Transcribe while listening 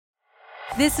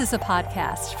This is a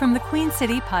podcast from the Queen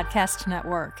City Podcast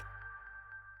Network.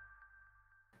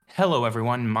 Hello,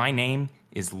 everyone. My name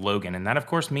is Logan, and that, of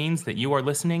course, means that you are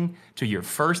listening to your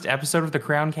first episode of the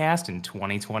Crowncast in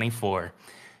 2024. And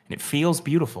it feels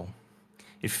beautiful.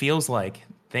 It feels like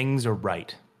things are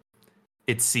right.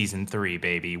 It's season 3,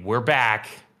 baby. We're back,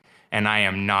 and I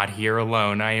am not here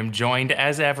alone. I am joined,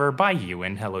 as ever, by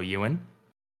Ewan. Hello, Ewan.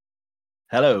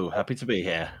 Hello, happy to be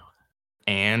here.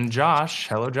 And Josh.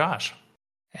 Hello, Josh.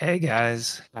 Hey,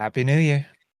 guys. Happy New Year.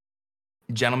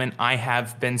 Gentlemen, I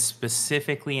have been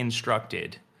specifically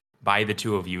instructed by the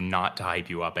two of you not to hype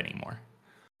you up anymore.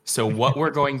 So what we're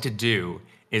going to do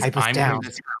is I'm going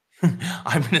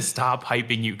to stop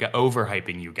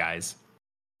overhyping you guys.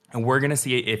 And we're going to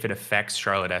see if it affects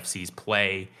Charlotte FC's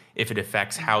play, if it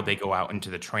affects how they go out into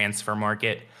the transfer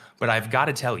market. But I've got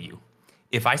to tell you,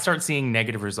 if I start seeing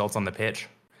negative results on the pitch,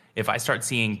 if I start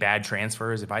seeing bad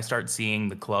transfers, if I start seeing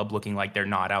the club looking like they're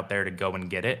not out there to go and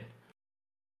get it,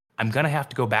 I'm going to have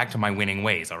to go back to my winning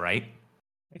ways, all right?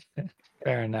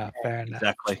 Fair enough.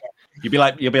 Exactly. You'll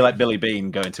be like Billy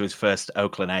Bean going to his first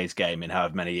Oakland A's game in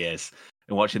however many years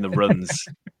and watching the runs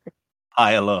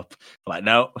pile up. Like,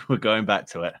 no, we're going back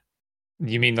to it.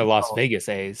 You mean the Las Vegas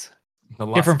A's?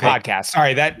 Different podcast.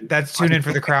 Sorry, that's tune in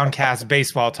for the Crowncast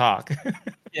baseball talk.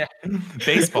 Yeah,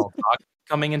 baseball talk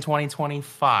coming in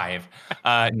 2025.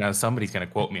 No, somebody's going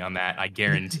to quote me on that. I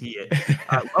guarantee it.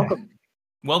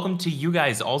 Welcome to you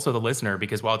guys, also the listener,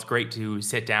 because while it's great to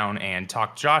sit down and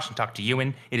talk to Josh and talk to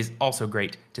Ewan, it is also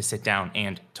great to sit down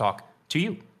and talk to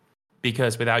you.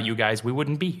 Because without you guys, we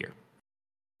wouldn't be here.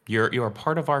 You're a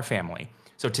part of our family.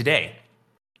 So today,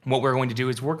 what we're going to do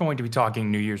is we're going to be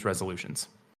talking New Year's resolutions.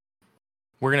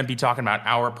 We're going to be talking about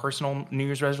our personal New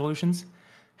Year's resolutions,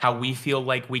 how we feel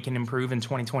like we can improve in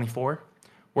 2024.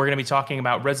 We're going to be talking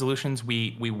about resolutions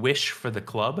we wish for the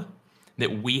club,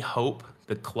 that we hope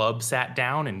the club sat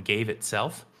down and gave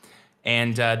itself.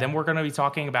 And then we're going to be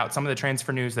talking about some of the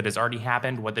transfer news that has already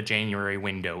happened, what the January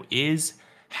window is,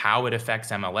 how it affects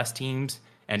MLS teams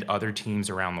and other teams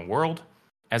around the world,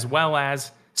 as well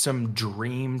as some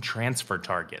dream transfer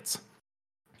targets.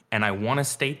 And I want to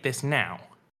state this now.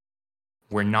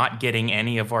 We're not getting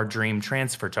any of our dream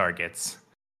transfer targets.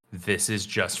 This is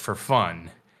just for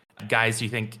fun. Guys, you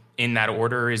think in that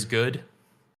order is good?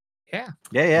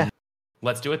 Yeah.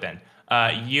 Let's do it then.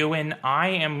 Ewan, I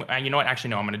am, you know what?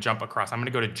 Actually, no, I'm going to jump across. I'm going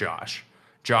to go to Josh.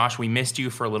 Josh, we missed you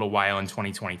for a little while in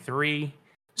 2023.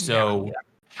 So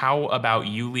how about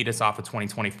you lead us off with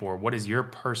 2024? What is your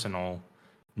personal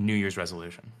New Year's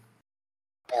resolution?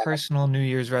 Personal New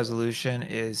Year's resolution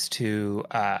is to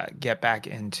get back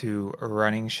into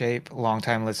running shape.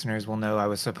 Longtime listeners will know I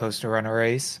was supposed to run a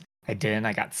race. I didn't.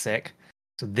 I got sick.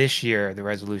 So this year, the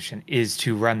resolution is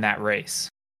to run that race.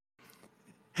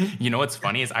 You know what's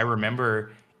funny is I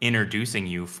remember introducing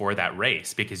you for that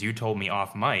race because you told me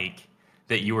off mic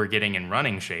that you were getting in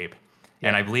running shape. Yeah.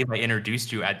 And I believe I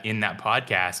introduced you in that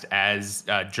podcast as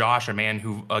Josh, a man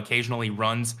who occasionally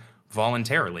runs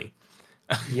voluntarily.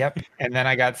 Yep. And then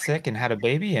I got sick and had a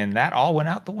baby, and that all went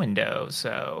out the window.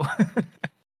 So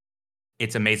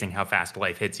it's amazing how fast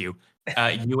life hits you.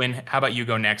 Ewan, how about you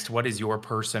go next? What is your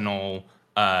personal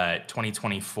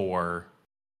 2024?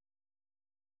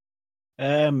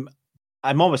 I'm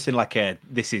almost in like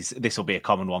this will be a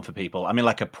common one for people. I'm in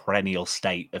like a perennial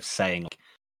state of saying, like,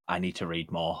 I need to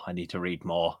read more.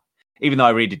 Even though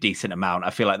I read a decent amount, I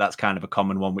feel like that's kind of a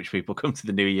common one which people come to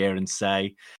the new year and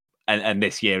say. And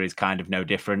this year is kind of no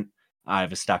different. I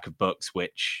have a stack of books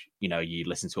which, you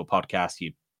listen to a podcast,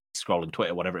 you scroll on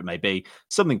Twitter, whatever it may be,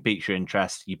 something piques your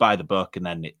interest, you buy the book, and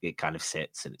then it kind of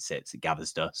sits, it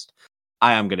gathers dust.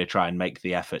 I am going to try and make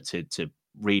the effort to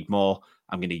read more.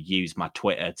 I'm going to use my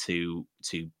Twitter to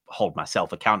hold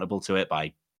myself accountable to it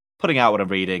by putting out what I'm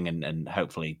reading, and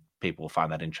hopefully people will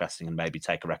find that interesting and maybe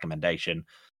take a recommendation.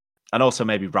 And also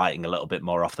maybe writing a little bit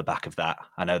more off the back of that.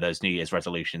 I know those New Year's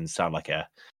resolutions sound like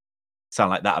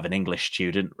that of an English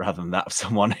student rather than that of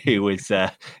someone who is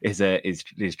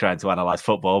trying to analyze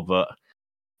football. But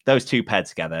those two paired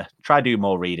together, try do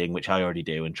more reading, which I already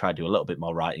do, and try do a little bit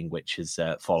more writing, which has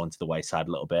fallen to the wayside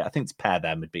a little bit. I think to pair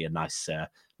them would be a nice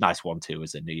one too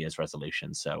as a New Year's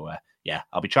resolution. So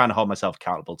I'll be trying to hold myself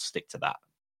accountable to stick to that.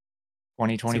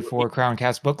 2024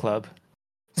 Crowncast Book Club.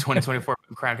 2024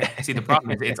 Crowncast. See, the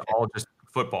problem is it's all just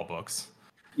football books.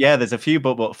 Yeah, there's a few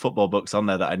football books on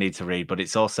there that I need to read, but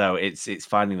it's also it's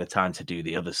finding the time to do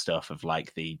the other stuff of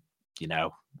like the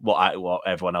what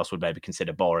everyone else would maybe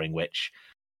consider boring, which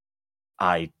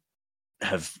I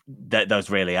have. Those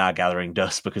really are gathering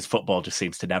dust because football just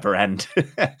seems to never end.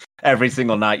 Every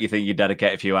single night, you think you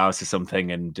dedicate a few hours to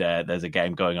something, and there's a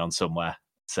game going on somewhere.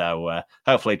 So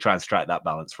hopefully try and strike that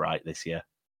balance right this year.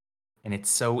 And it's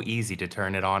so easy to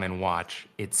turn it on and watch.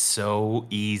 It's so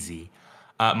easy.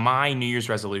 My New Year's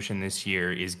resolution this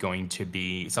year is going to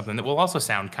be something that will also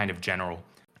sound kind of general.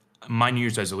 My New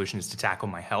Year's resolution is to tackle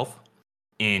my health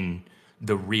in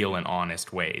the real and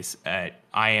honest ways.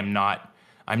 I'm not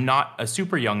a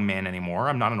super young man anymore.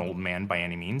 I'm not an old man by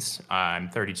any means. I'm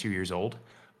 32 years old.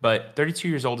 But 32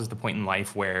 years old is the point in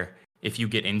life where if you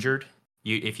get injured,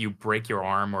 if you break your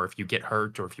arm or if you get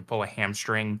hurt or if you pull a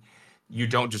hamstring, you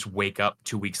don't just wake up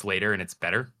 2 weeks later and it's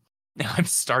better. Now I'm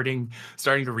starting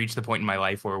to reach the point in my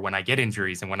life where when I get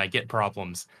injuries and when I get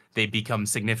problems, they become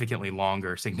significantly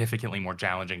longer, significantly more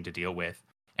challenging to deal with.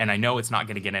 And I know it's not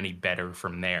going to get any better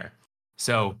from there.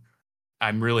 So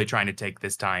I'm really trying to take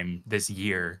this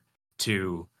year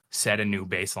to set a new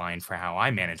baseline for how I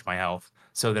manage my health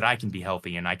so that I can be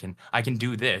healthy and I can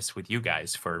do this with you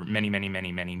guys for many, many,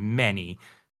 many, many, many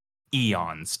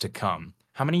eons to come.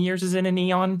 How many years is in an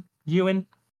eon, Ewan?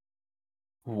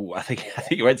 Ooh, I think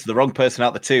you went to the wrong person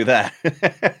out the two there.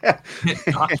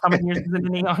 Josh, how many years is in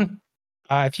an eon?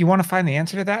 If you want to find the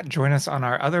answer to that, join us on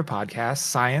our other podcast,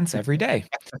 Science Every Day.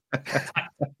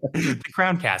 The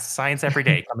Crowncast, Science Every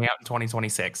Day, coming out in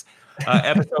 2026.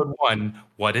 Episode 1,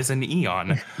 What is an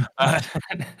Eon?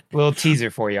 Little teaser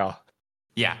for y'all.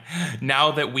 Yeah.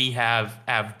 Now that we have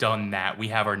done that, we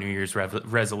have our New Year's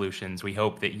resolutions. We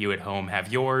hope that you at home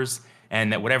have yours,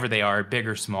 and that whatever they are, big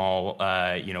or small,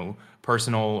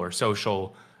 personal or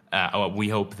social, we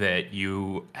hope that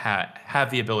you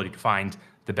have the ability to find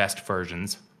the best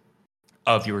versions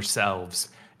of yourselves.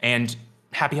 And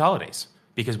happy holidays,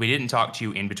 because we didn't talk to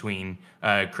you in between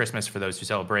Christmas for those who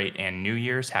celebrate and New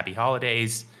Year's. Happy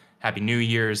holidays, happy New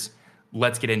Year's.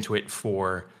 Let's get into it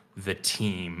for the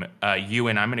team.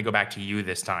 Ewan, I'm going to go back to you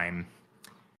this time.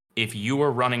 If you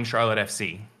were running Charlotte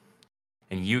FC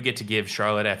and you get to give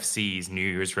Charlotte FC's New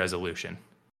Year's resolution,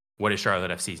 what is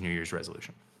Charlotte FC's New Year's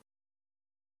resolution?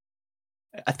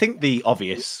 I think the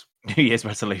obvious New Year's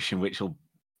resolution, which will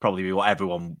probably be what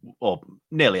everyone, or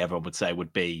nearly everyone would say,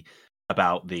 would be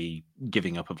about the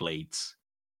giving up of leads.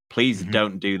 Please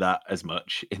don't do that as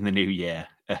much in the new year.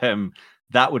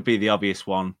 That would be the obvious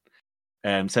one.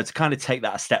 So to kind of take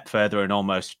that a step further and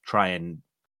almost try and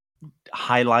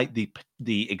highlight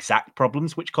the exact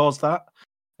problems which cause that,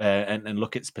 and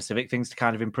look at specific things to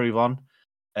kind of improve on.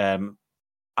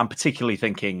 I'm particularly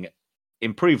thinking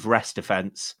improve rest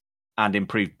defense and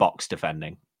improve box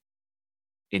defending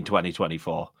in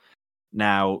 2024.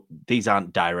 Now, these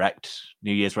aren't direct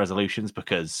New Year's resolutions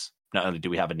because not only do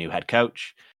we have a new head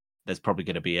coach, there's probably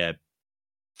going to be a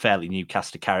fairly new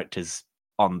cast of characters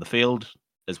on the field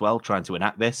as well, trying to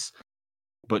enact this.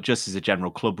 But just as a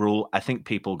general club rule, I think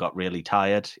people got really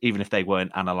tired, even if they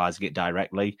weren't analysing it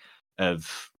directly,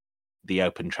 of the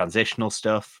open transitional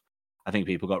stuff. I think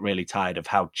people got really tired of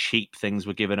how cheap things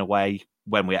were given away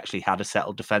when we actually had a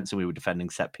settled defence and we were defending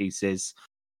set pieces,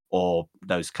 or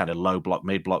those kind of low block,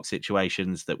 mid block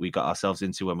situations that we got ourselves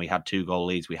into when we had 2-goal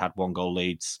leads, we had 1-goal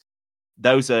leads.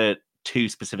 Those are two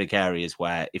specific areas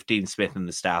where if Dean Smith and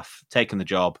the staff taken the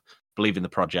job, believe in the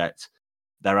project,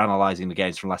 they're analysing the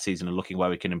games from last season and looking where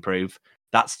we can improve.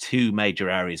 That's two major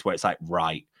areas where it's like,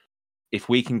 right, if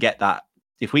we can get that,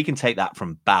 if we can take that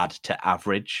from bad to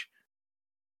average,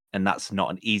 and that's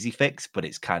not an easy fix, but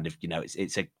it's kind of,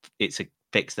 it's a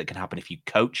fix that can happen if you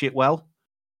coach it well,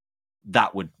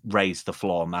 that would raise the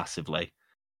floor massively.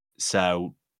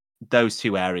 So those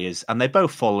two areas, and they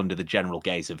both fall under the general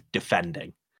gaze of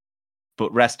defending,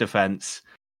 but rest defense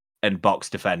and box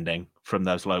defending from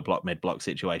those low block, mid block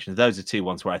situations, those are two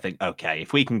ones where I think, okay,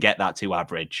 if we can get that to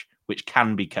average, which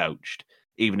can be coached,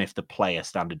 even if the player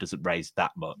standard doesn't raise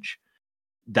that much,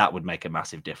 that would make a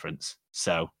massive difference.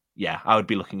 So yeah, I would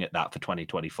be looking at that for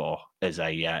 2024 as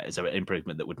an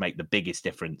improvement that would make the biggest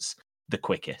difference the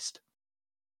quickest.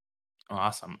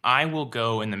 Awesome. I will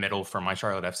go in the middle for my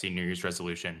Charlotte FC New Year's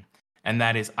resolution, and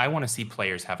that is I want to see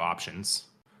players have options.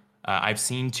 I've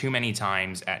seen too many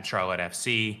times at Charlotte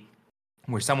FC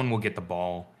where someone will get the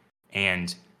ball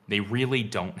and they really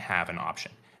don't have an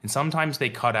option. And sometimes they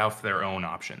cut out their own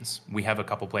options. We have a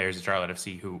couple players at Charlotte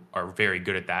FC who are very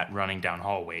good at that, running down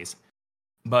hallways.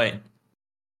 But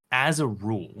as a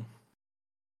rule,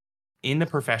 in the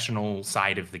professional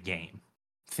side of the game,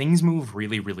 things move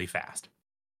really, really fast.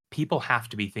 People have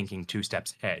to be thinking 2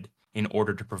 steps ahead in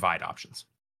order to provide options.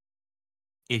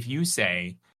 If you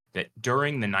say that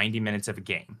during the 90 minutes of a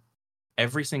game,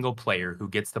 every single player who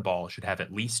gets the ball should have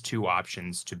at least 2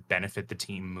 options to benefit the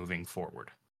team moving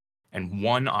forward, and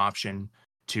 1 option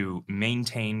to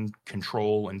maintain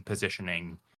control and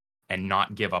positioning and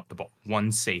not give up the ball,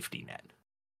 1 safety net.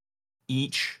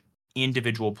 Each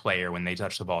individual player, when they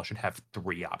touch the ball, should have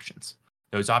 3 options.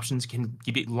 Those options can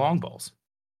be long balls.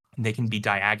 They can be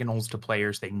diagonals to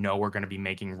players they know are going to be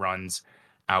making runs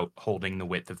out holding the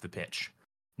width of the pitch.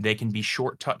 They can be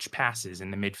short touch passes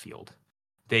in the midfield.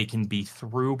 They can be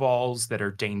through balls that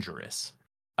are dangerous.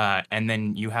 And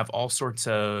then you have all sorts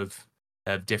of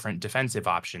different defensive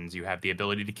options. You have the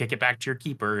ability to kick it back to your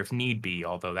keeper if need be,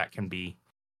 although that can be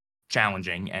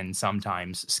challenging and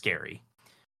sometimes scary.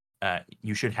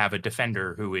 You should have a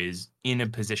defender who is in a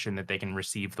position that they can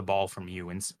receive the ball from you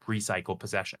and recycle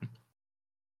possession.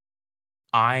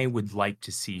 I would like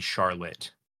to see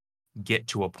Charlotte get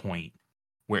to a point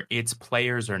where its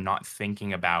players are not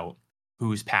thinking about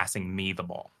who's passing me the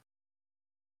ball.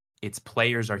 Its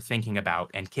players are thinking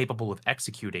about and capable of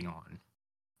executing on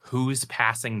who's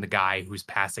passing the guy who's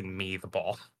passing me the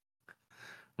ball,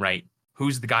 right?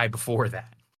 Who's the guy before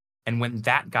that? And when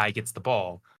that guy gets the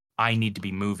ball, I need to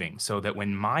be moving so that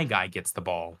when my guy gets the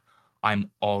ball, I'm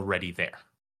already there.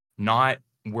 Not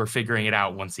we're figuring it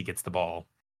out once he gets the ball.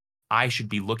 I should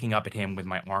be looking up at him with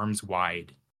my arms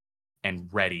wide and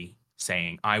ready,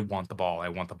 saying, I want the ball, I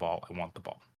want the ball, I want the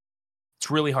ball. It's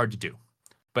really hard to do,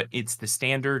 but it's the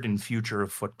standard and future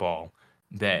of football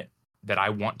that I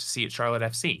want to see at Charlotte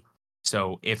FC.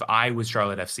 So if I was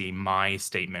Charlotte FC, my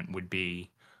statement would be,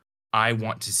 I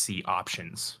want to see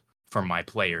options for my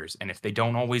players. And if they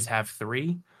don't always have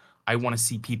 3, I want to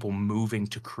see people moving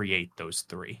to create those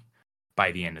 3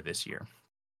 by the end of this year.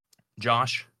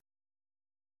 Josh?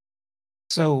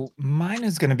 So mine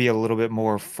is going to be a little bit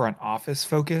more front office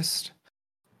focused.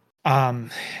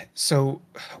 So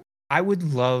I would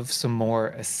love some more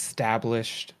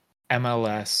established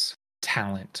MLS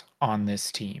talent on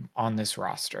this team, on this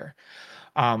roster.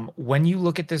 When you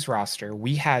look at this roster,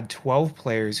 we had 12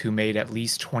 players who made at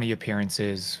least 20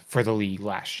 appearances for the league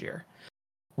last year.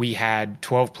 We had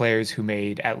 12 players who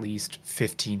made at least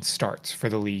 15 starts for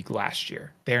the league last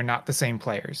year. They're not the same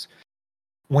players.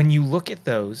 When you look at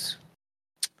those,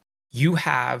 you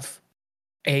have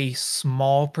a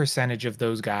small percentage of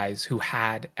those guys who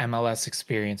had MLS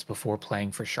experience before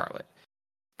playing for Charlotte.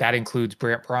 That includes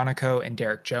Brandt Bronico and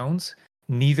Derek Jones,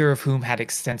 neither of whom had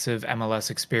extensive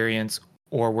MLS experience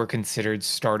or were considered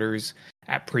starters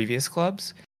at previous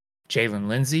clubs. Jalen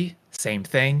Lindsey, same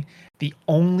thing. The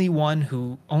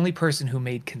only person who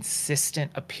made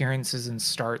consistent appearances and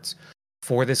starts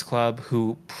for this club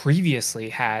who previously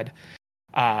had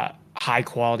high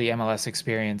quality MLS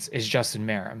experience is Justin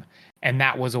Merrim, and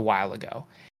that was a while ago.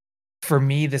 For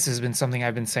me, this has been something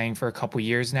I've been saying for a couple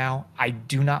years now. I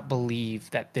do not believe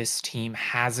that this team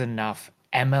has enough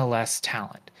MLS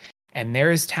talent, and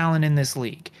there is talent in this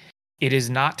league. It is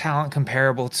not talent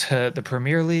comparable to the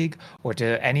Premier League or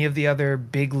to any of the other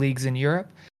big leagues in Europe,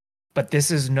 but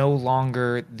this is no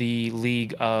longer the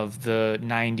league of the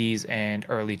 90s and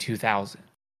early 2000s.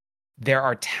 There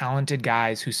are talented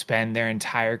guys who spend their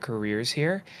entire careers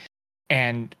here.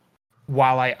 And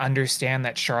while I understand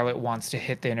that Charlotte wants to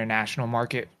hit the international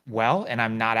market well, and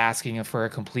I'm not asking for a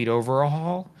complete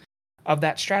overhaul of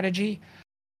that strategy,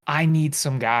 I need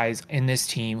some guys in this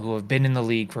team who have been in the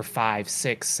league for 5,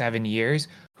 6, 7 years,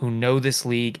 who know this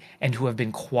league and who have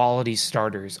been quality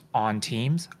starters on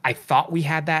teams. I thought we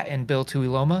had that in Bill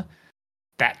Tuiloma.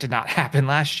 That did not happen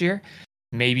last year.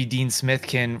 Maybe Dean Smith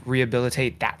can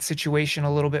rehabilitate that situation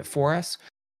a little bit for us.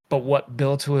 But what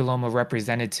Bill Tuiloma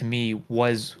represented to me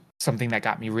was something that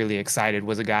got me really excited,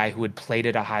 was a guy who had played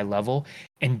at a high level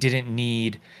and didn't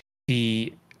need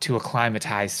to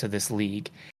acclimatize to this league.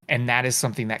 And that is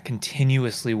something that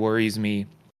continuously worries me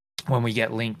when we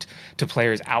get linked to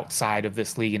players outside of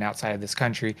this league and outside of this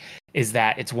country, is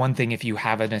that it's one thing if you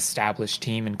have an established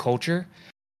team and culture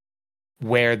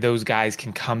where those guys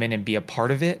can come in and be a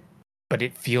part of it, but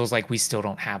it feels like we still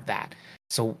don't have that.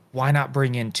 So why not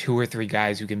bring in 2 or 3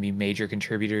 guys who can be major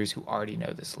contributors who already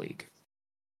know this league?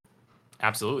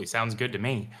 Absolutely. Sounds good to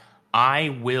me.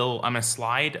 I'm going to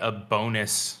slide a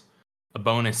bonus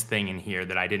thing in here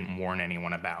that I didn't warn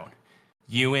anyone about.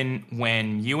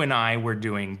 When you and I were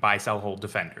doing buy, sell, hold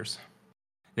defenders,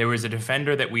 there was a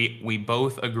defender that we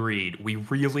both agreed we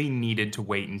really needed to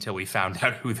wait until we found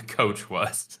out who the coach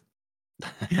was.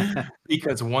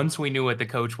 Because once we knew what the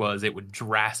coach was, it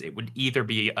would either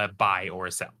be a buy or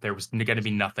a sell. There was going to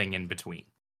be nothing in between.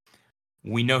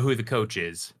 We know who the coach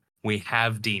is. We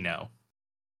have Dino.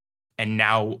 And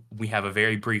now we have a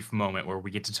very brief moment where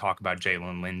we get to talk about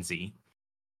Jalen Lindsey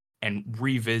and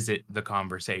revisit the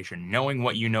conversation. Knowing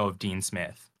what you know of Dean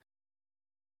Smith,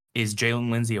 is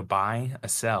Jalen Lindsey a buy, a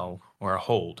sell, or a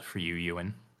hold for you,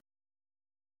 Ewan?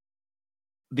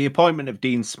 The appointment of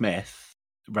Dean Smith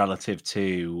relative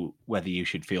to whether you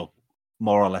should feel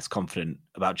more or less confident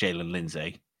about Jalen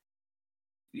Lindsay,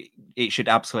 it should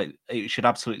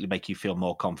absolutely make you feel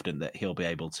more confident that he'll be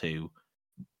able to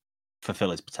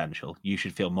fulfill his potential. You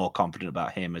should feel more confident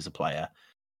about him as a player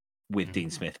with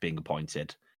Dean Smith being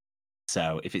appointed.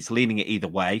 So if it's leaning it either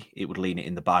way, it would lean it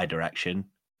in the buy direction.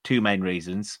 Two main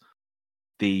reasons: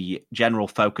 the general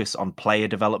focus on player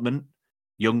development,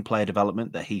 young player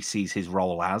development that he sees his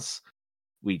role as.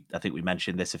 I think we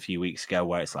mentioned this a few weeks ago,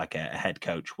 where it's like a head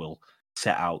coach will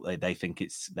set out, they think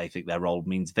their role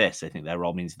means this, they think their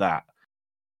role means that.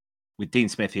 With Dean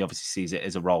Smith, he obviously sees it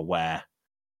as a role where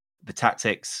the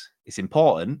tactics is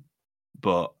important,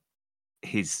 but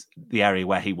the area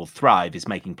where he will thrive is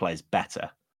making players better,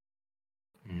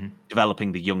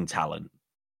 developing the young talent.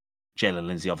 Jalen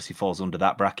Lindsay obviously falls under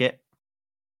that bracket.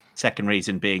 Second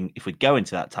reason being, if we go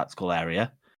into that tactical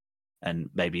area,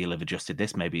 and maybe he'll have adjusted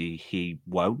this, maybe he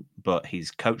won't, but he's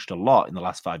coached a lot in the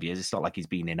last 5 years. It's not like he's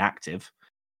been inactive.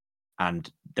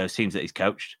 And those teams that he's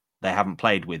coached, they haven't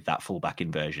played with that fullback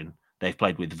inversion. They've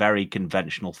played with very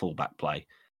conventional fullback play,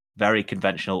 very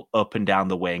conventional up and down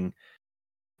the wing,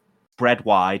 spread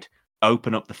wide,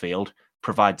 open up the field,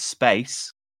 provide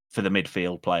space for the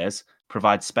midfield players,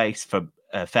 provide space for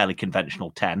a fairly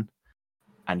conventional 10,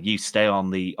 and you stay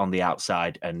on the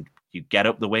outside and you get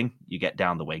up the wing, you get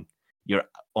down the wing. You're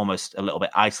almost a little bit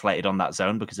isolated on that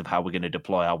zone because of how we're going to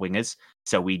deploy our wingers.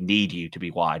 So we need you to be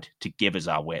wide to give us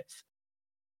our width.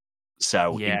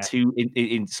 So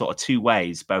in sort of two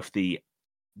ways, both the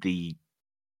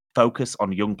focus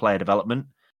on young player development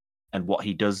and what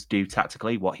he does do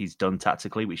tactically, what he's done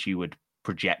tactically, which you would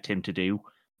project him to do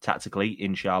tactically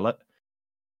in Charlotte,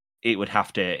 it would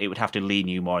have to lean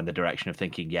you more in the direction of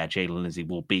thinking, yeah, Jalen Lindsay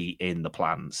will be in the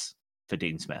plans for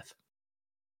Dean Smith.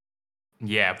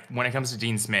 Yeah, when it comes to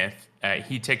Dean Smith,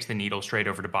 he ticked the needle straight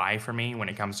over to buy for me when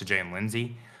it comes to Jalen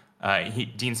Lindsay.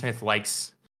 Dean Smith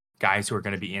likes guys who are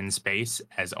going to be in space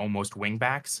as almost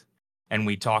wingbacks. And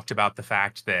we talked about the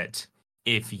fact that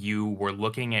if you were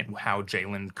looking at how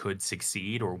Jalen could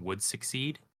succeed or would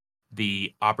succeed,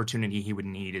 the opportunity he would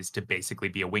need is to basically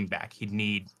be a wingback. He'd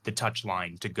need the touch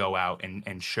line to go out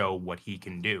and show what he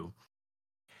can do.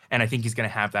 And I think he's going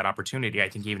to have that opportunity. I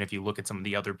think even if you look at some of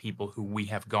the other people who we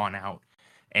have gone out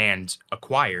and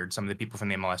acquired, some of the people from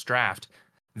the MLS draft,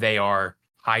 they are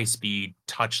high-speed,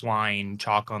 touch line,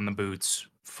 chalk on the boots,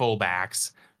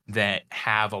 fullbacks that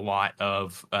have a lot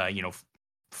of,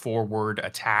 forward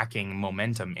attacking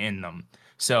momentum in them.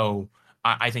 So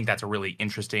I think that's a really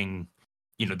interesting,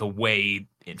 the way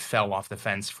it fell off the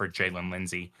fence for Jalen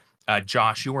Lindsay.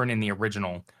 Josh, you weren't in the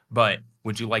original, but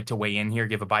would you like to weigh in here,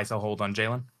 give a buy-sell hold on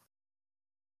Jalen?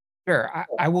 Sure.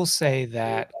 I will say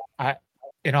that,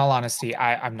 in all honesty,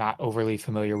 I'm not overly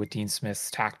familiar with Dean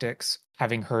Smith's tactics.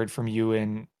 Having heard from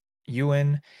Ewan,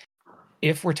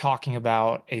 if we're talking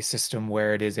about a system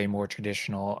where it is a more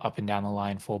traditional up and down the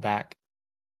line fullback,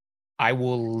 I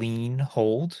will lean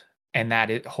hold, and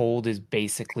that hold is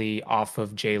basically off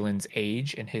of Jalen's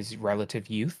age and his relative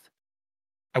youth.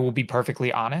 I will be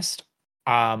perfectly honest.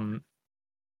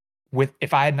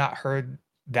 If I had not heard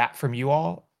that from you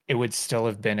all, it would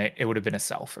have been a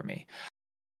sell for me.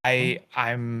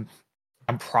 I'm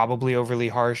probably overly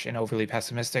harsh and overly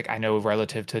pessimistic. I know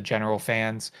relative to general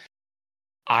fans,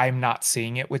 I'm not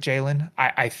seeing it with Jalen.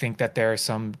 I think that there are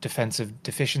some defensive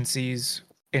deficiencies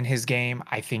in his game.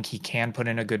 I think he can put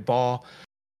in a good ball.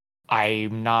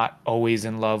 I'm not always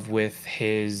in love with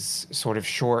his sort of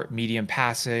short, medium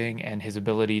passing and his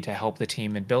ability to help the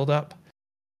team in build up.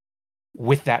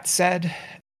 With that said,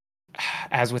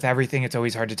 as with everything, it's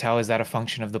always hard to tell, is that a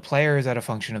function of the player? Is that a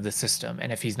function of the system?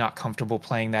 And if he's not comfortable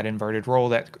playing that inverted role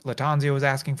that Lattanzio was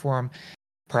asking for him,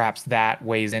 perhaps that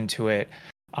weighs into it.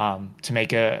 To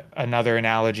make another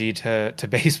analogy to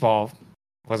baseball,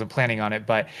 wasn't planning on it,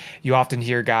 but you often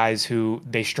hear guys who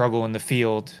they struggle in the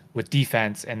field with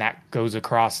defense, and that goes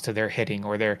across to their hitting,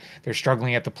 or they're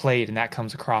struggling at the plate, and that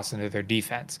comes across into their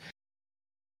defense.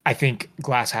 I think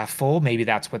glass half full, maybe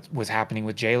that's what was happening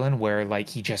with Jalen, where like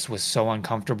he just was so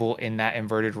uncomfortable in that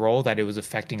inverted role that it was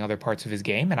affecting other parts of his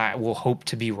game. And I will hope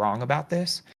to be wrong about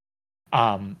this.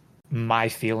 My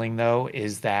feeling though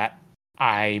is that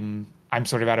I'm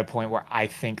sort of at a point where I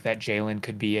think that Jalen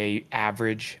could be a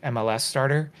average MLS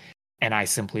starter, and I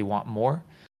simply want more.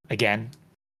 Again,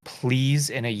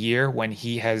 please, in a year when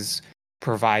he has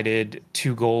provided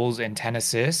 2 goals and 10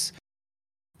 assists,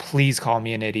 please call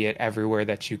me an idiot everywhere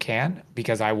that you can,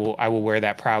 because I will wear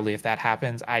that proudly if that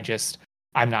happens.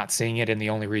 I'm not seeing it, and the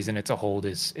only reason it's a hold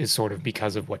is sort of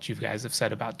because of what you guys have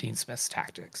said about Dean Smith's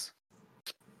tactics.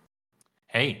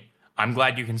 Hey, I'm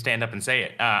glad you can stand up and say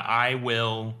it. I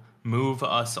will move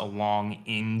us along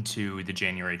into the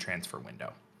January transfer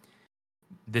window.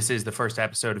 This is the first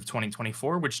episode of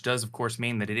 2024, which does, of course,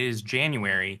 mean that it is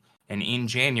January, and in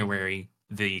January,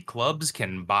 the clubs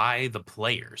can buy the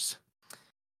players.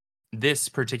 This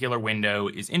particular window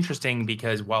is interesting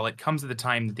because while it comes at the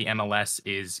time that the MLS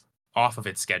is off of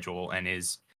its schedule and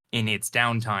is in its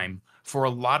downtime, for a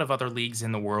lot of other leagues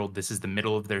in the world, this is the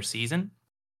middle of their season,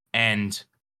 and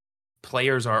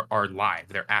players are live.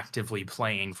 They're actively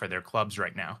playing for their clubs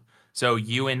right now. So,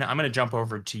 Ewan, I'm going to jump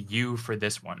over to you for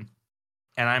this one.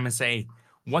 And I'm going to say,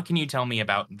 what can you tell me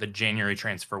about the January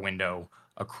transfer window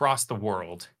across the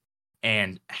world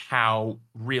and how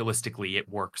realistically it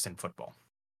works in football?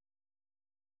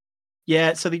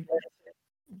 Yeah, so the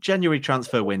January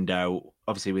transfer window,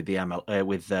 obviously with the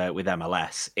with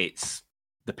MLS, it's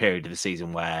the period of the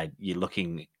season where you're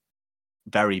looking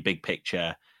very big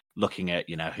picture, looking at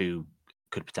who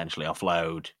could potentially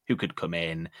offload, who could come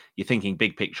in. You're thinking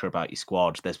big picture about your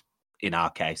squad. There's, in our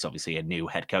case, obviously a new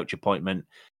head coach appointment.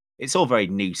 It's all very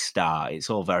new start. It's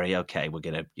all very okay. We're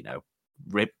gonna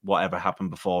rip whatever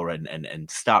happened before and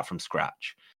start from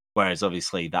scratch. Whereas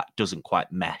obviously that doesn't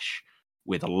quite mesh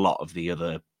with a lot of the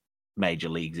other major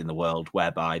leagues in the world,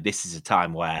 whereby this is a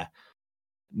time where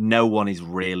no one is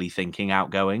really thinking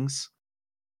outgoings.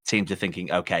 Teams are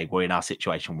thinking, okay, we're in our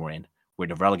situation we're in. We're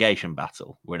in a relegation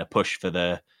battle. We're in a push for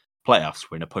the playoffs.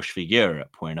 We're in a push for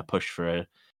Europe. We're in a push for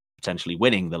potentially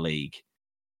winning the league.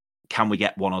 Can we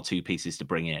get one or two pieces to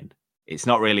bring in? It's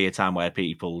not really a time where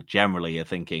people generally are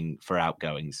thinking for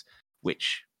outgoings,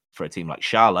 which for a team like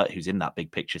Charlotte, who's in that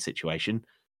big picture situation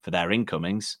for their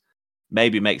incomings,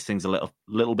 maybe makes things a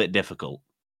little bit difficult.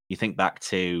 You think back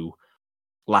to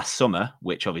last summer,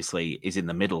 which obviously is in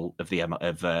the middle of the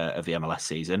MLS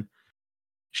season.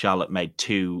 Charlotte made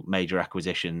two major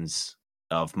acquisitions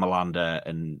of Malanda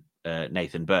and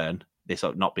Nathan Byrne. This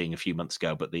not being a few months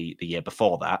ago, but the year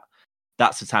before that.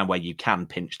 That's a time where you can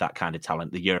pinch that kind of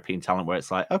talent, the European talent, where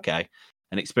it's like, okay,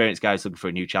 an experienced guy is looking for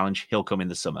a new challenge. He'll come in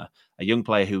the summer. A young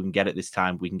player who can get it this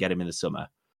time, we can get him in the summer.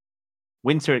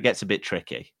 Winter, it gets a bit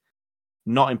tricky.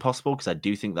 Not impossible, because I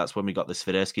do think that's when we got the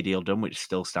Swiderski deal done, which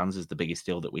still stands as the biggest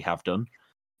deal that we have done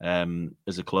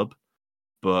as a club.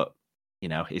 But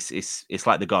it's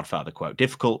like the Godfather quote: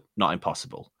 difficult, not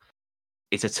impossible.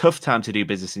 It's a tough time to do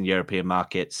business in European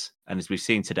markets, and as we've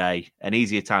seen today, an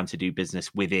easier time to do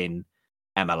business within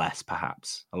MLS.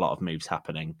 Perhaps a lot of moves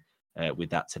happening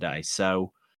with that today.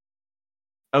 So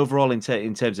overall, in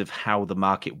terms of how the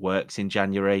market works in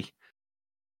January,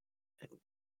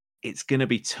 it's going to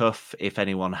be tough if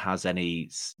anyone has any.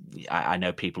 I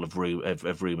know people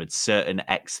have rumored certain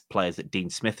ex-players that Dean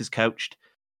Smith has coached.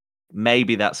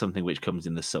 Maybe that's something which comes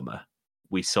in the summer.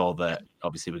 We saw that,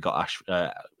 obviously, we got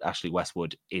Ashley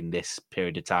Westwood in this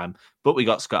period of time, but we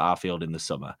got Scott Arfield in the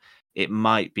summer. It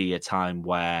might be a time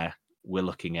where we're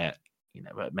looking at,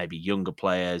 maybe younger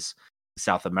players,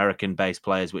 South American-based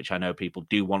players, which I know people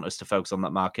do want us to focus on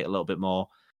that market a little bit more.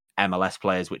 MLS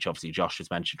players, which obviously Josh has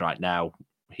mentioned right now.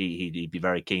 He'd be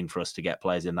very keen for us to get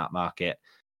players in that market.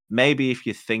 Maybe if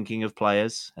you're thinking of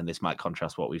players, and this might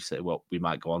contrast what we've said, what we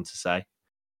might go on to say,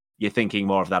 you're thinking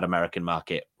more of that American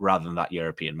market rather than that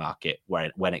European market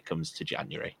when it comes to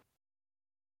January.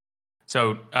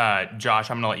 So,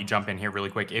 Josh, I'm going to let you jump in here really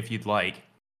quick if you'd like.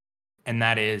 And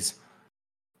that is,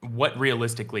 what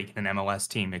realistically can an MLS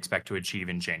team expect to achieve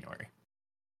in January?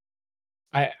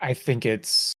 I think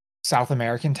it's South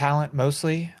American talent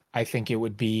mostly. I think it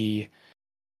would be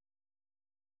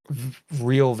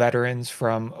real veterans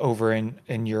from over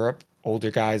in Europe, older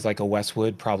guys like a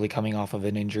Westwood, probably coming off of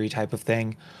an injury type of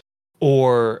thing,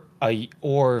 or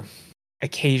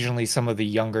occasionally some of the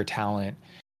younger talent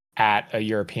at a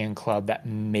European club that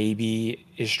maybe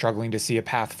is struggling to see a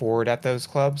path forward at those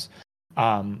clubs.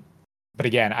 But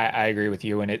again, I agree with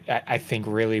you, and I think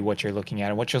really what you're looking at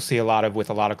and what you'll see a lot of with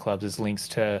a lot of clubs is links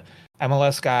to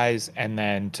MLS guys and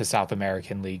then to South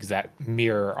American leagues that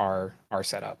mirror our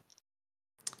setup.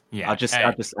 Yeah, I'll just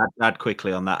add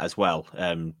quickly on that as well.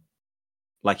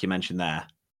 Like you mentioned there,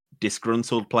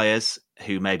 disgruntled players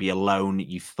who maybe a loan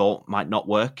you thought might not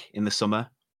work in the summer,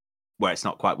 where it's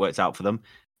not quite worked out for them.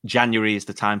 January is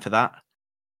the time for that.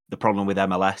 The problem with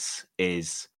MLS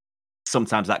is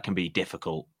sometimes that can be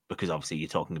difficult because obviously you're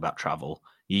talking about travel.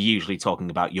 You're usually talking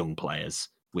about young players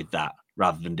with that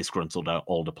rather than disgruntled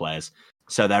older players.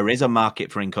 So there is a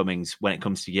market for incomings when it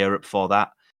comes to Europe for that.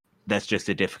 There's just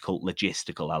a difficult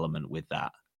logistical element with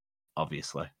that,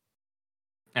 obviously.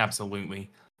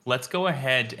 Absolutely. Let's go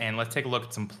ahead and let's take a look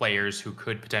at some players who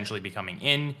could potentially be coming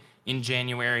in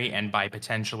January. And by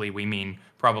potentially, we mean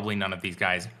probably none of these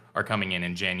guys are coming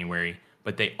in January.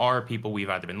 but they are people we've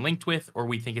either been linked with or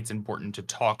we think it's important to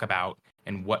talk about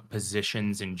and what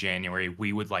positions in January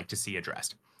we would like to see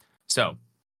addressed. So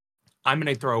I'm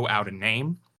going to throw out a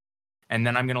name, and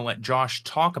then I'm going to let Josh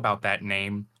talk about that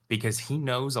name because he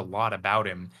knows a lot about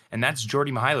him, and that's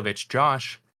Djordje Mihailovic.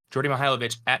 Josh, Djordje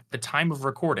Mihailovic, at the time of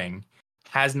recording,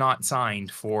 has not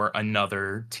signed for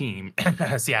another team,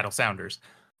 Seattle Sounders.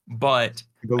 But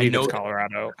I believe know it's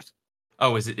Colorado.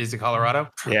 Oh, is it Colorado?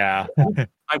 Yeah.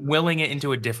 I'm willing it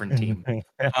into a different team,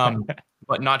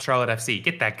 but not Charlotte FC.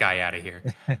 Get that guy out of here.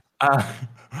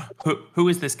 Who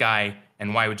is this guy,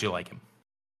 and why would you like him?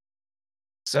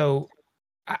 So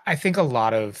I think a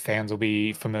lot of fans will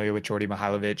be familiar with Djordje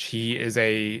Mihailovic. He is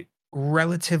a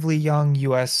relatively young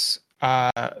U.S.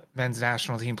 Men's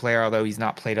national team player, although he's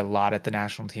not played a lot at the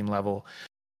national team level.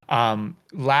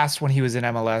 Last when he was in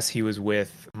MLS, he was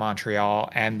with Montreal,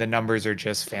 and the numbers are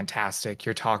just fantastic.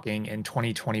 You're talking in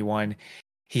 2021,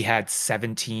 he had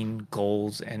 17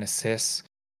 goals and assists.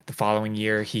 The following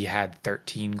year, he had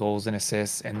 13 goals and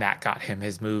assists, and that got him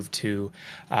his move to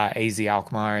AZ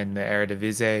Alkmaar in the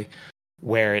Eredivisie,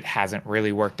 where it hasn't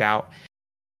really worked out.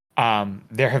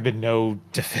 There have been no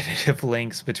definitive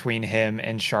links between him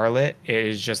and Charlotte.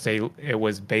 It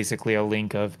was basically a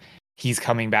link of he's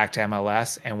coming back to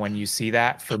MLS. And when you see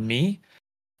that, for me,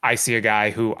 I see a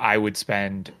guy who I would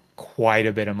spend quite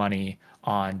a bit of money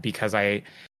on because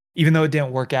even though it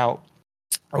didn't work out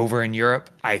over in Europe,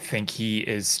 I think he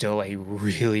is still a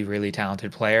really, really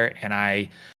talented player. And I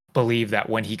believe that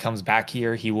when he comes back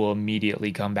here, he will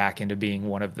immediately come back into being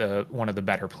one of the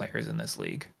better players in this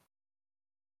league.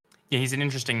 Yeah, he's an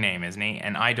interesting name, isn't he?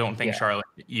 And I don't think Charlotte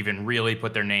even really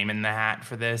put their name in the hat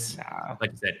for this. No.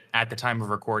 Like I said, at the time of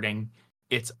recording,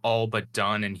 it's all but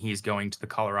done, and he's going to the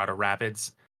Colorado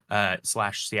Rapids /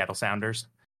 Seattle Sounders.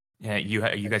 Yeah,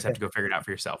 you guys have to go figure it out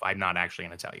for yourself. I'm not actually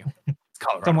going to tell you. It's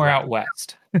Colorado somewhere Rapids. out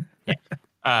west.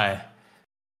 Yeah.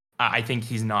 I think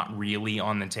he's not really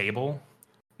on the table,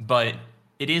 but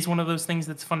it is one of those things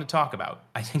that's fun to talk about.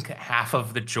 I think half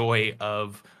of the joy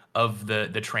of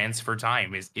the transfer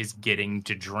time is getting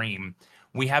to dream.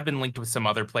 We have been linked with some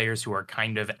other players who are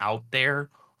kind of out there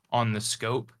on the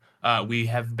scope. We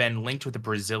have been linked with a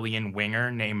Brazilian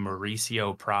winger named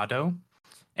Mauricio Prado,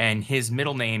 and his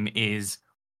middle name is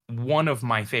one of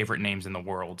my favorite names in the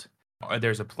world.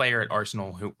 There's a player at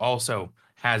Arsenal who also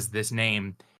has this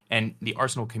name, and the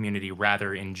Arsenal community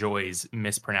rather enjoys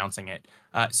mispronouncing it.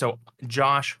 So,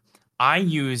 Josh, I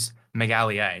use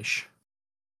Magalhães,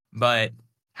 but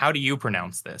how do you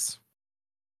pronounce this?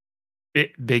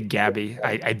 Big Gabby.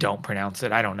 I don't pronounce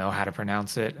it. I don't know how to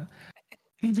pronounce it.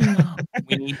 We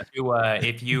need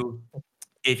to,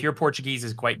 if your Portuguese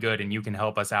is quite good and you can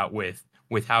help us out with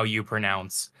how you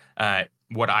pronounce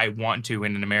what I want to,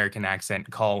 in an American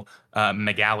accent, call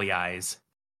Magalhães.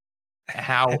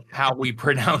 How we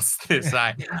pronounce this,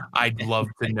 I'd love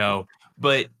to know.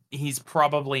 But he's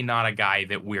probably not a guy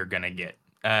that we're gonna get.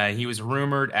 He was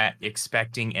rumored at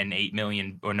expecting an 8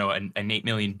 million, an 8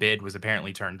 million bid was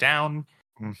apparently turned down,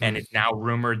 and it's now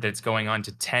rumored that it's going on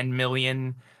to 10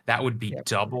 million. That would be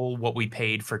double what we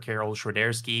paid for Karol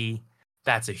Swiderski.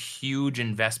 That's a huge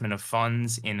investment of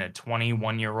funds in a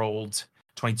 21-year-old,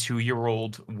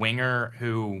 22-year-old winger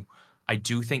who I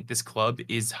do think this club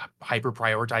is hyper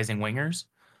prioritizing wingers.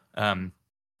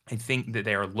 I think that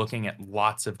they are looking at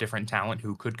lots of different talent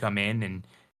who could come in and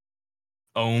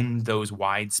own those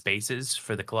wide spaces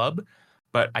for the club,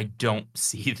 but I don't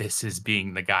see this as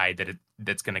being the guy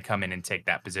that's going to come in and take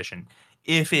that position.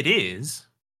 If it is,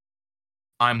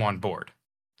 I'm on board.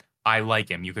 I like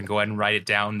him. You can go ahead and write it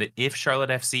down that if Charlotte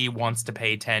FC wants to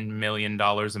pay $10 million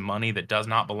of money that does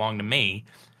not belong to me,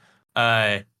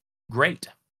 great.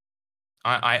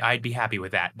 I'd be happy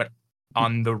with that. But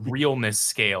on the realness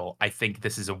scale, I think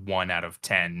this is a 1 out of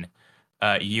 10.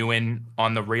 Ewan,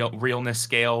 on the realness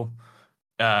scale,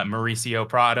 Mauricio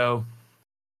Prado.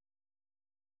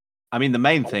 I mean, the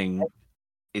main thing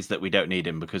is that we don't need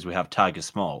him because we have Tiger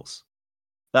Smalls.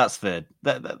 That's the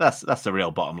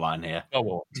real bottom line here.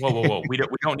 Whoa! we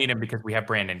don't need him because we have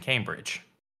Brandon Cambridge,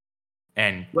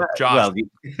 and Josh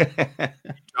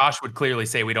would clearly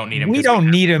say we don't need him. We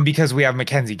don't need him because we have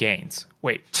Mackenzie Gaines.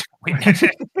 Wait.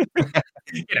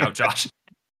 Josh.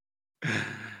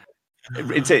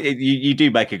 You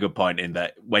do make a good point in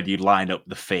that when you line up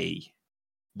the fee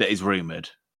that is rumored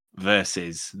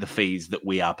versus the fees that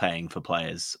we are paying for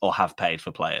players or have paid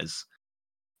for players,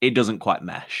 it doesn't quite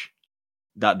mesh.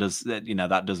 That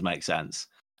does make sense.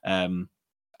 And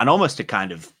almost to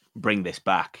kind of bring this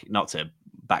back, not to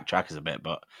backtrack us a bit,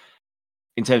 but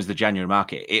in terms of the January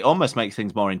market, it almost makes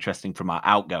things more interesting from our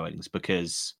outgoings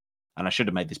because, and I should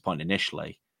have made this point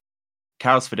initially,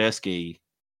 Karol Swiderski,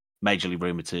 majorly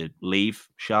rumoured to leave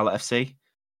Charlotte FC,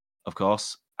 of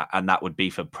course, and that would be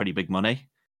for pretty big money.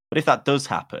 But if that does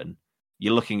happen,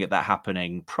 you're looking at that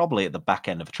happening probably at the back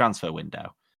end of a transfer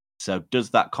window. So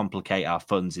does that complicate our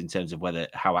funds in terms of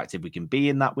how active we can be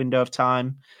in that window of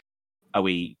time? Are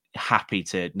we happy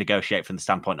to negotiate from the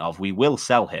standpoint of we will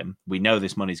sell him? We know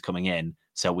this money's coming in,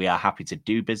 so we are happy to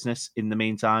do business in the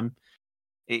meantime.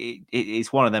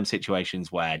 It's one of them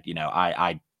situations where,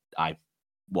 I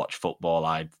watch football.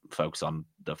 I focus on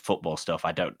the football stuff.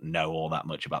 I don't know all that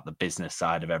much about the business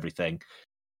side of everything.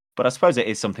 But I suppose it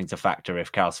is something to factor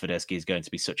if Karol Swiderski is going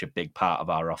to be such a big part of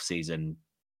our off-season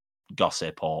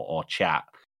gossip or chat,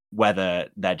 whether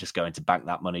they're just going to bank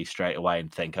that money straight away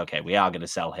and think, okay, we are going to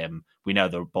sell him. We know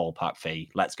the ballpark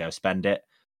fee. Let's go spend it.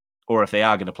 Or if they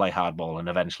are going to play hardball and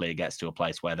eventually it gets to a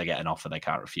place where they get an offer they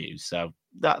can't refuse. So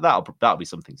that'll be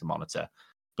something to monitor.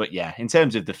 But yeah, in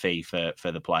terms of the fee for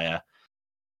the player,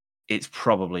 it's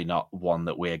probably not one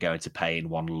that we're going to pay in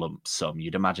one lump sum.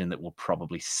 You'd imagine that we'll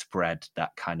probably spread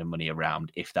that kind of money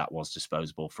around if that was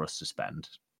disposable for us to spend.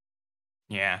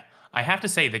 Yeah, I have to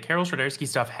say the Karol Swiderski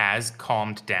stuff has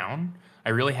calmed down. I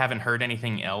really haven't heard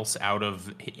anything else out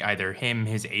of either him,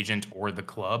 his agent, or the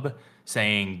club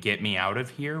saying, get me out of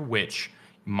here, which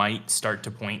might start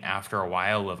to point after a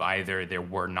while of either there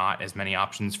were not as many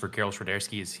options for Karol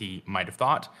Swiderski as he might have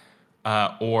thought,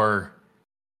 or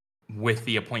with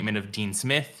the appointment of Dean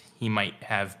Smith, he might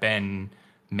have been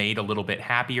made a little bit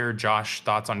happier. Josh,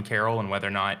 thoughts on Karol and whether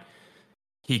or not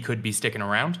he could be sticking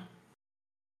around?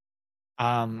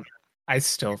 I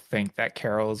still think that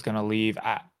Karol is going to leave.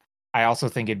 I also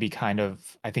think it'd be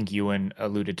I think Ewan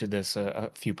alluded to this a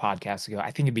few podcasts ago.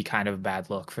 I think it'd be kind of a bad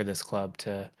look for this club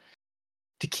to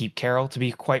keep Karol, to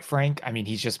be quite frank. I mean,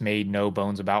 he's just made no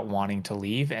bones about wanting to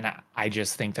leave. And I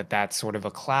just think that that's sort of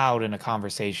a cloud in a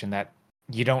conversation that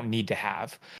you don't need to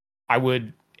have.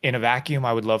 In a vacuum,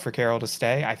 I would love for Karol to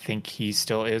stay. I think he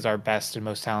still is our best and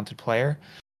most talented player.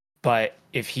 But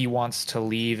if he wants to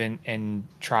leave and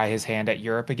try his hand at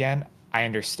Europe again, I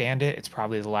understand it. It's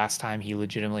probably the last time he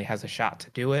legitimately has a shot to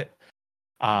do it.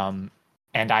 And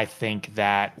I think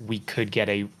that we could get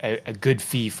a good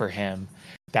fee for him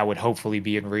that would hopefully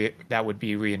be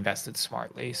reinvested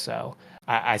smartly. So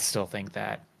I still think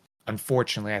that,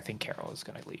 unfortunately, I think Karol is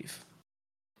going to leave.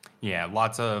 Yeah,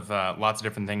 lots of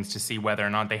different things to see whether or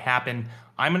not they happen.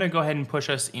 I'm going to go ahead and push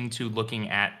us into looking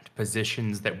at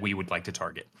positions that we would like to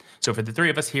target. So for the three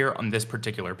of us here on this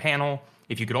particular panel,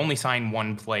 if you could only sign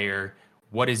one player,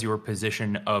 what is your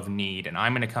position of need? And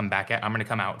I'm going to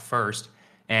come out first,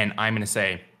 and I'm going to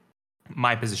say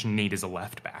my position of need is a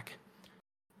left back.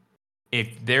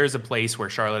 If there's a place where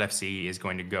Charlotte FC is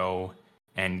going to go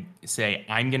and say,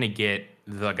 I'm going to get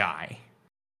the guy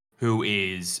who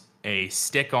is a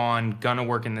stick-on, gonna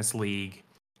work in this league,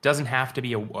 doesn't have to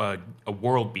be a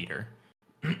world beater,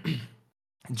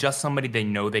 just somebody they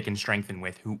know they can strengthen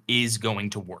with, who is going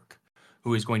to work,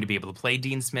 who is going to be able to play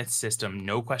Dean Smith's system,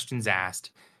 no questions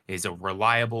asked, is a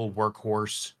reliable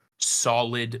workhorse,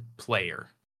 solid player.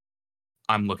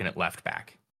 I'm looking at left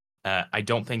back. I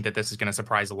don't think that this is going to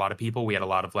surprise a lot of people. We had a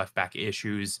lot of left back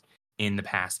issues in the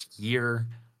past year.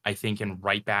 I think in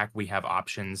right back, we have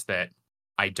options that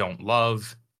I don't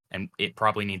love, and it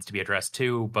probably needs to be addressed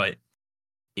too, but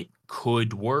it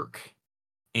could work.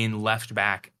 In left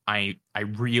back, I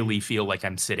really feel like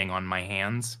I'm sitting on my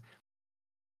hands,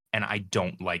 and I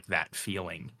don't like that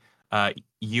feeling.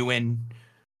 Ewan,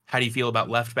 how do you feel about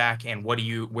left back, and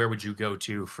where would you go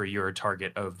to for your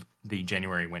target of the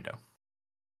January window?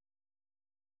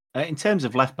 In terms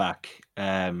of left back,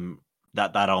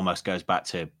 that almost goes back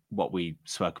to what we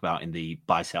spoke about in the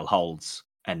buy, sell, holds,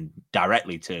 and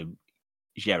directly to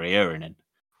Jere Urenin,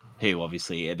 who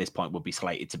obviously at this point would be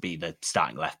slated to be the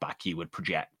starting left back you would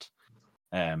project.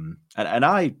 And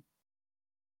I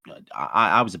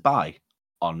was a buy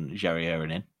on Jere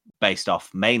Urenin based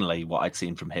off mainly what I'd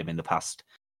seen from him in the past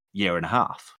year and a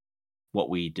half, what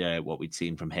we'd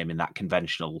seen from him in that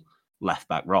conventional left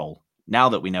back role. Now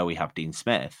that we know we have Dean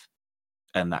Smith,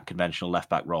 and that conventional left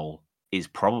back role is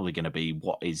probably going to be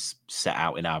what is set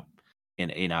out in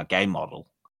our game model,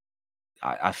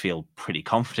 I feel pretty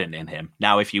confident in him.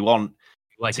 Now, if you want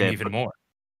him even more.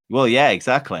 Well, yeah,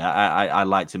 exactly. I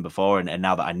liked him before, and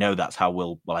now that I know that's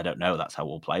how I don't know that's how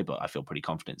we'll play, but I feel pretty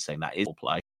confident saying that is we'll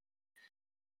play.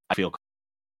 I feel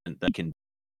confident that he can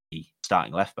be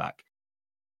starting left back.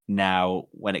 Now,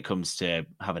 when it comes to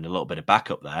having a little bit of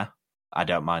backup there, I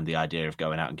don't mind the idea of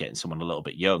going out and getting someone a little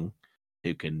bit young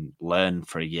who can learn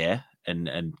for a year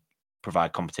and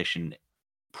provide competition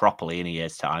properly in a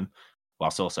year's time,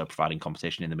 whilst also providing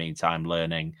competition in the meantime,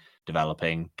 learning,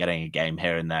 developing, getting a game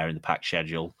here and there in the packed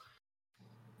schedule.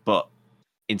 But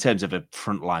in terms of a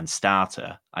frontline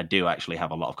starter, I do actually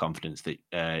have a lot of confidence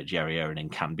that Jerry Erinen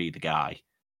can be the guy.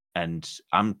 And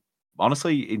I'm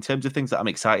honestly, in terms of things that I'm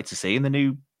excited to see in the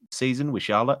new season with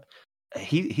Charlotte,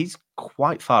 he's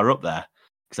quite far up there,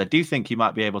 because I do think he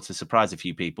might be able to surprise a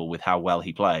few people with how well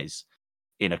he plays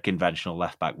in a conventional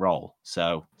left back role.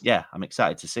 So yeah, I'm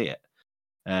excited to see it.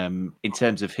 In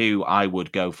terms of who I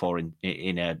would go for in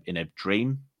a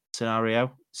dream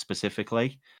scenario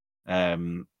specifically,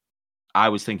 I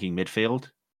was thinking midfield,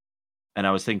 and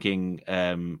I was thinking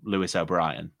Lewis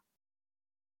O'Brien.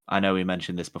 I know we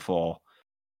mentioned this before.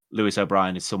 Lewis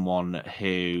O'Brien is someone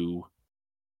who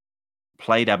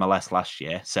played MLS last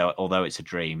year, so although it's a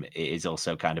dream, it is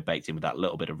also kind of baked in with that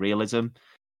little bit of realism.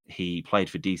 He played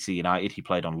for DC United. He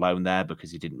played on loan there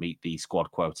because he didn't meet the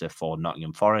squad quota for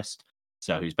Nottingham Forest.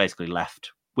 So he was basically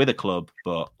left with a club,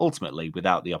 but ultimately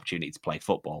without the opportunity to play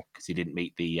football because he didn't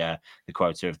meet the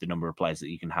quota of the number of players that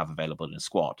you can have available in a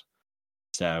squad.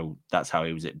 So that's how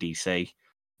he was at DC.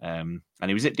 And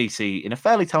he was at DC in a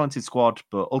fairly talented squad,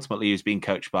 but ultimately he was being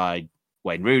coached by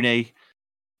Wayne Rooney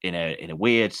in a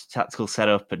weird tactical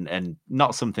setup, and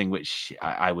not something which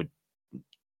I would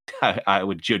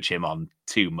judge him on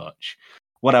too much.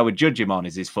 What I would judge him on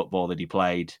is his football that he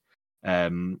played,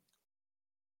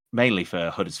 mainly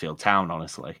for Huddersfield Town.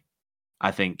 Honestly,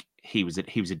 I think he was a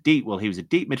deep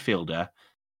midfielder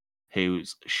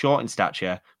who's short in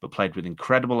stature but played with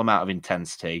incredible amount of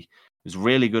intensity. Was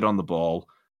really good on the ball,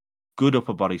 good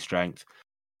upper body strength,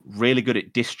 really good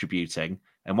at distributing.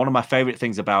 And one of my favorite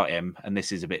things about him, and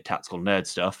this is a bit tactical nerd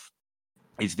stuff,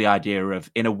 is the idea of,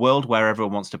 in a world where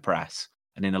everyone wants to press,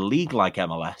 and in a league like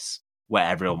MLS where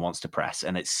everyone wants to press,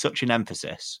 and it's such an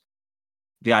emphasis,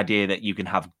 the idea that you can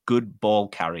have good ball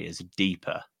carriers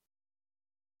deeper,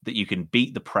 that you can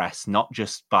beat the press not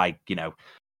just by,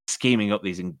 scheming up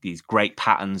these great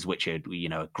patterns which are,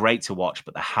 great to watch,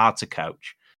 but they're hard to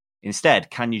coach. Instead,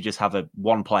 can you just have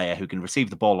one player who can receive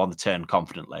the ball on the turn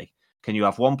confidently? Can you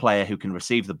have one player who can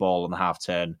receive the ball on the half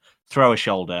turn, throw a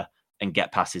shoulder, and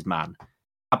get past his man?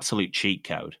 Absolute cheat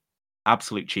code.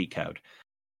 Absolute cheat code.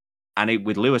 And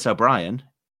with Lewis O'Brien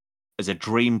as a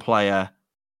dream player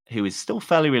who is still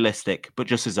fairly realistic, but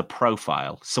just as a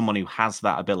profile, someone who has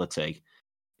that ability,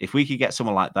 if we could get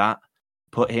someone like that,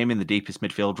 put him in the deepest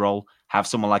midfield role, have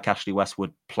someone like Ashley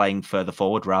Westwood playing further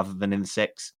forward rather than in the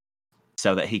six,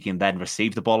 so that he can then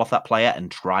receive the ball off that player and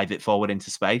drive it forward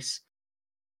into space,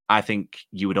 I think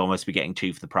you would almost be getting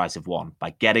two for the price of one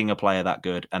by getting a player that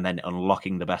good and then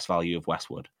unlocking the best value of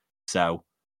Westwood. So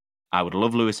I would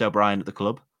love Lewis O'Brien at the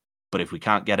club, but if we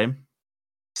can't get him,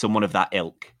 someone of that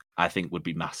ilk, I think would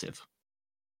be massive.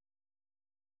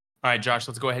 All right, Josh,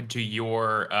 let's go ahead to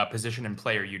your position and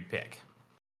player you'd pick.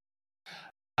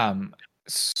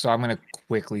 So I'm going to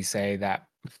quickly say that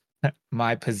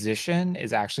my position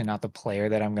is actually not the player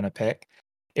that I'm going to pick.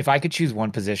 If I could choose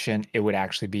one position, it would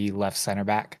actually be left center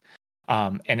back.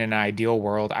 And in an ideal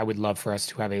world, I would love for us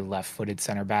to have a left-footed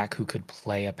center back who could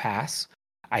play a pass.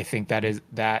 I think that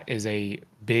is a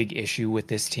big issue with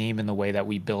this team in the way that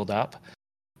we build up.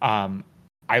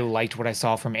 I liked what I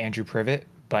saw from Andrew Privet,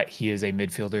 but he is a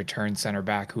midfielder turned center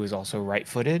back who is also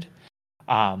right-footed.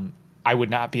 I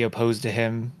would not be opposed to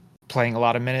him playing a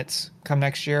lot of minutes come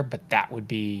next year, but that would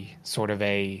be sort of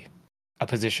a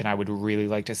position I would really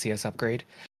like to see us upgrade.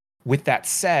 With that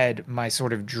said, my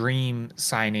sort of dream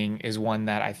signing is one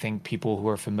that I think people who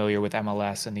are familiar with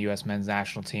MLS and the U.S. men's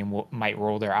national team might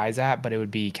roll their eyes at, but it would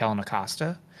be Kellen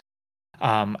Acosta.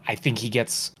 I think he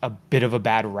gets a bit of a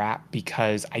bad rap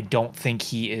because I don't think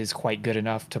he is quite good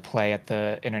enough to play at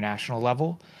the international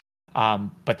level.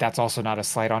 But that's also not a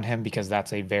slight on him because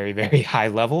that's a very, very high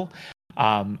level.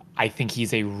 I think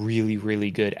he's a really, really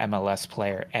good MLS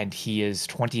player, and he is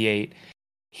 28.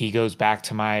 He goes back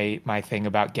to my thing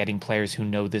about getting players who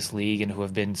know this league and who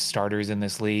have been starters in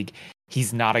this league.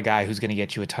 He's not a guy who's going to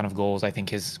get you a ton of goals. I think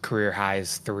his career high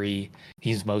is 3.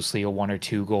 He's mostly a 1 or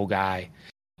 2 goal guy.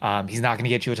 He's not going to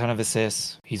get you a ton of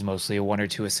assists. He's mostly a 1 or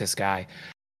 2 assist guy.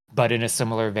 But in a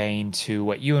similar vein to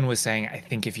what Ewan was saying, I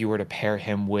think if you were to pair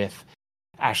him with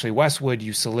Ashley Westwood,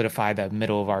 you solidify the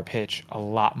middle of our pitch a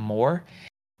lot more.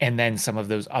 And then some of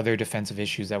those other defensive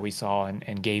issues that we saw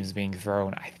and games being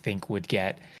thrown, I think would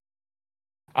get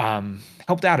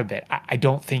helped out a bit. I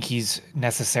don't think he's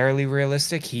necessarily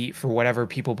realistic. For whatever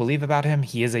people believe about him,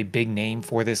 he is a big name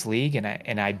for this league,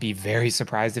 and I'd be very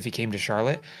surprised if he came to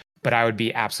Charlotte, but I would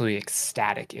be absolutely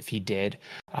ecstatic if he did.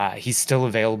 He's still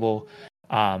available.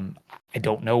 I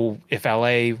don't know if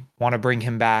LA want to bring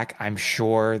him back. I'm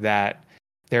sure that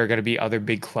there are going to be other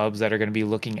big clubs that are going to be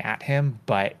looking at him.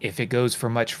 But if it goes for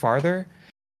much farther,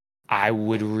 I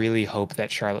would really hope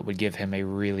that Charlotte would give him a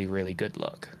really, really good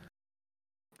look.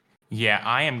 Yeah,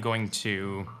 I am going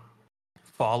to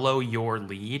follow your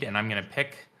lead, and I'm going to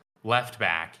pick left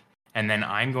back, and then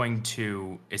I'm going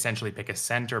to essentially pick a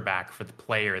center back for the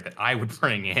player that I would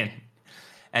bring in.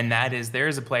 And that is, there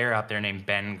is a player out there named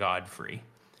Ben Godfrey,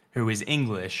 who is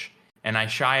English, and I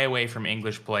shy away from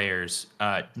English players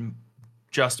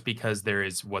just because there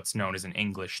is what's known as an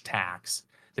English tax.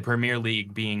 The Premier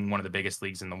League, being one of the biggest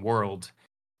leagues in the world,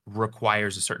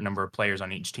 requires a certain number of players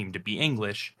on each team to be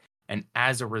English. And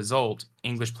as a result,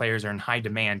 English players are in high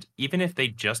demand, even if they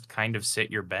just kind of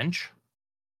sit your bench.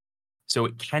 So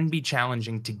it can be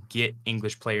challenging to get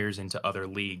English players into other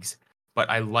leagues. But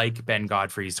I like Ben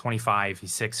Godfrey. He's 25.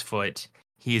 He's 6 foot.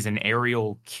 He is an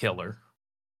aerial killer.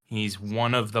 He's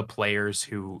one of the players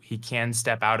who he can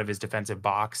step out of his defensive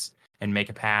box and make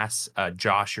a pass.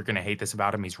 Josh, you're going to hate this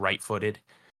about him. He's right-footed,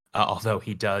 although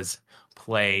he does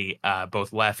play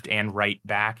both left and right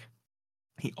back.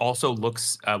 He also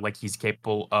looks like he's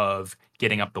capable of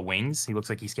getting up the wings. He looks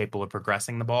like he's capable of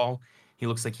progressing the ball. He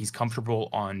looks like he's comfortable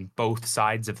on both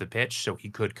sides of the pitch, so he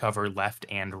could cover left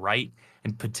and right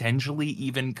and potentially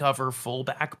even cover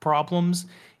fullback problems.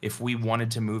 If we wanted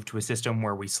to move to a system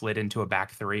where we slid into a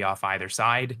back three off either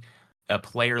side, a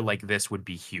player like this would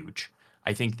be huge.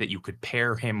 I think that you could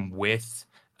pair him with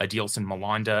Adilson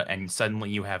Malanda, and suddenly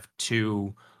you have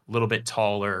two little bit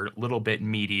taller, little bit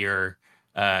meatier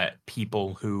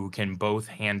people who can both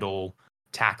handle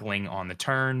tackling on the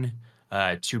turn,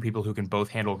 two people who can both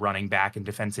handle running back and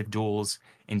defensive duels,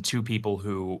 and two people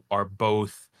who are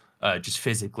both just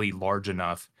physically large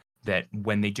enough that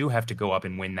when they do have to go up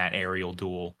and win that aerial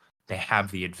duel, they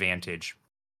have the advantage.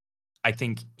 I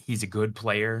think he's a good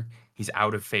player. He's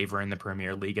out of favor in the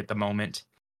Premier League at the moment.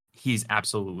 He's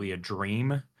absolutely a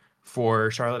dream for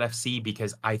Charlotte FC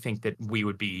because I think that we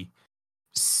would be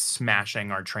smashing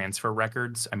our transfer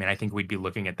records. I mean, I think we'd be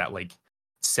looking at that like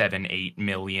 7-8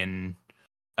 million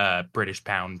British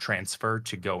pound transfer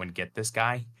to go and get this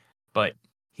guy. But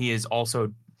he is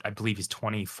also, I believe he's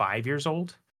 25 years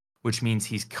old, which means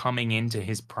he's coming into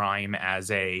his prime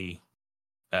as a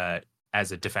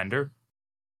defender,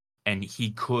 and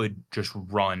he could just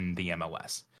run the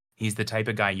MLS. He's the type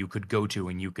of guy you could go to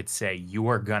and you could say, you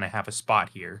are going to have a spot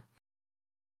here.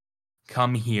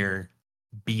 Come here,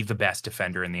 be the best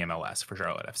defender in the MLS for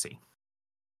Charlotte FC.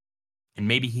 And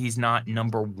maybe he's not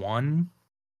number one,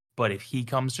 but if he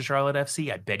comes to Charlotte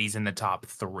FC, I bet he's in the top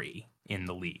 3 in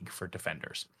the league for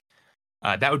defenders.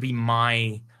 That would be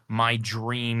my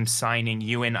dream signing.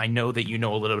 Ewan, I know that you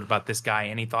know a little bit about this guy.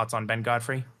 Any thoughts on Ben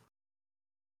Godfrey?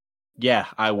 Yeah,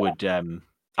 I would.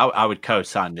 I would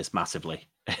co-sign this massively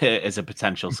as a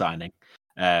potential signing.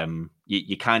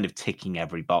 You're kind of ticking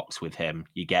every box with him.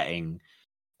 You're getting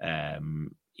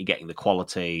the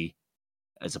quality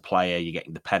as a player. You're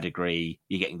getting the pedigree.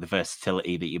 You're getting the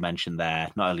versatility that you mentioned there.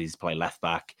 Not only does he play left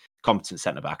back, competent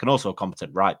centre back, and also a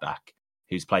competent right back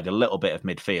who's played a little bit of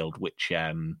midfield. Which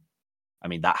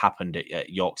that happened at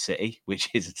York City, which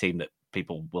is a team that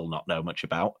people will not know much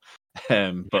about.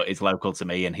 But it's local to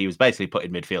me, and he was basically put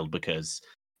in midfield because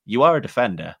you are a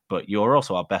defender, but you're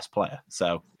also our best player.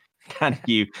 So can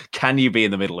you be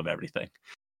in the middle of everything?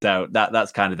 So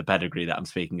that's kind of the pedigree that I'm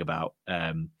speaking about.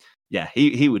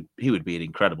 He would be an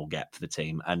incredible get for the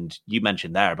team. And you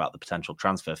mentioned there about the potential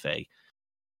transfer fee.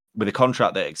 With a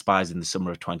contract that expires in the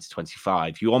summer of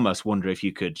 2025, you almost wonder if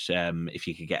you could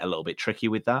get a little bit tricky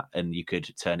with that, and you could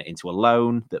turn it into a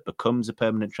loan that becomes a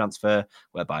permanent transfer,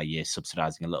 whereby you're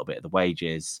subsidising a little bit of the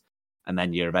wages, and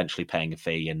then you're eventually paying a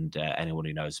fee. And anyone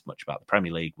who knows much about the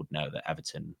Premier League would know that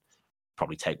Everton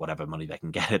probably take whatever money they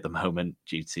can get at the moment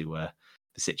due to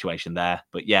the situation there.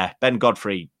 But yeah, Ben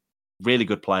Godfrey, really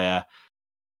good player.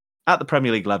 At the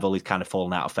Premier League level, he's kind of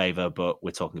fallen out of favour, but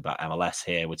we're talking about MLS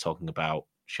here. We're talking about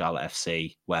Charlotte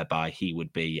FC, whereby he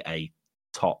would be a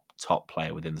top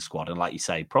player within the squad. And like you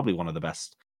say, probably one of the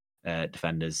best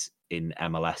defenders in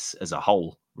MLS as a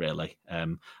whole, really.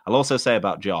 I'll also say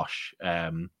about Josh,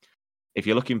 if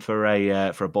you're looking for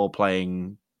a ball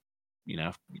playing,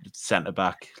 centre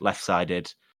back, left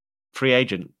sided, free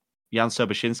agent, Jan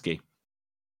Sobaszynski,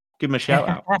 give him a shout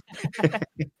out.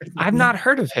 I've not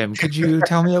heard of him. Could you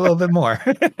tell me a little bit more?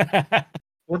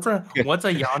 What's a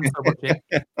Jan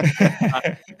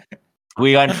Sobaszynski?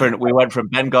 We went from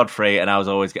Ben Godfrey, and I was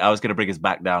going to bring us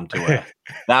back down to earth.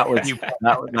 That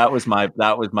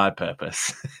was my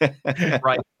purpose.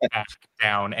 Right back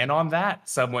down. And on that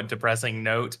somewhat depressing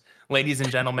note, ladies and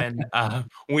gentlemen,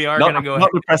 we are going to go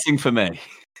not depressing for me.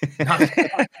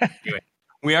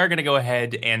 we are going to go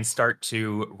ahead and start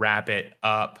to wrap it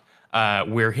up.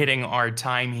 We're hitting our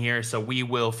time here, so we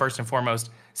will first and foremost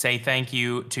say thank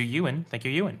you to Ewan. Thank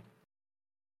you, Ewan.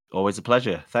 Always a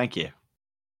pleasure. Thank you.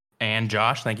 And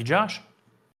Josh. Thank you, Josh.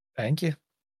 Thank you.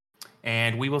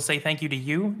 And we will say thank you to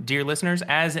you, dear listeners.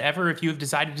 As ever, if you have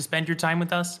decided to spend your time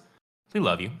with us, we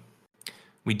love you.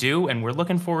 We do, and we're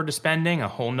looking forward to spending a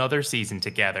whole nother season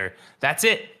together. That's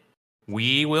it.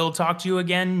 We will talk to you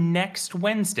again next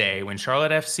Wednesday when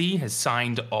Charlotte FC has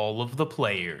signed all of the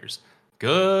players.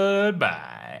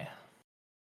 Goodbye.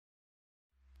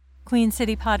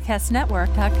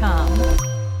 QueenCityPodcastNetwork.com.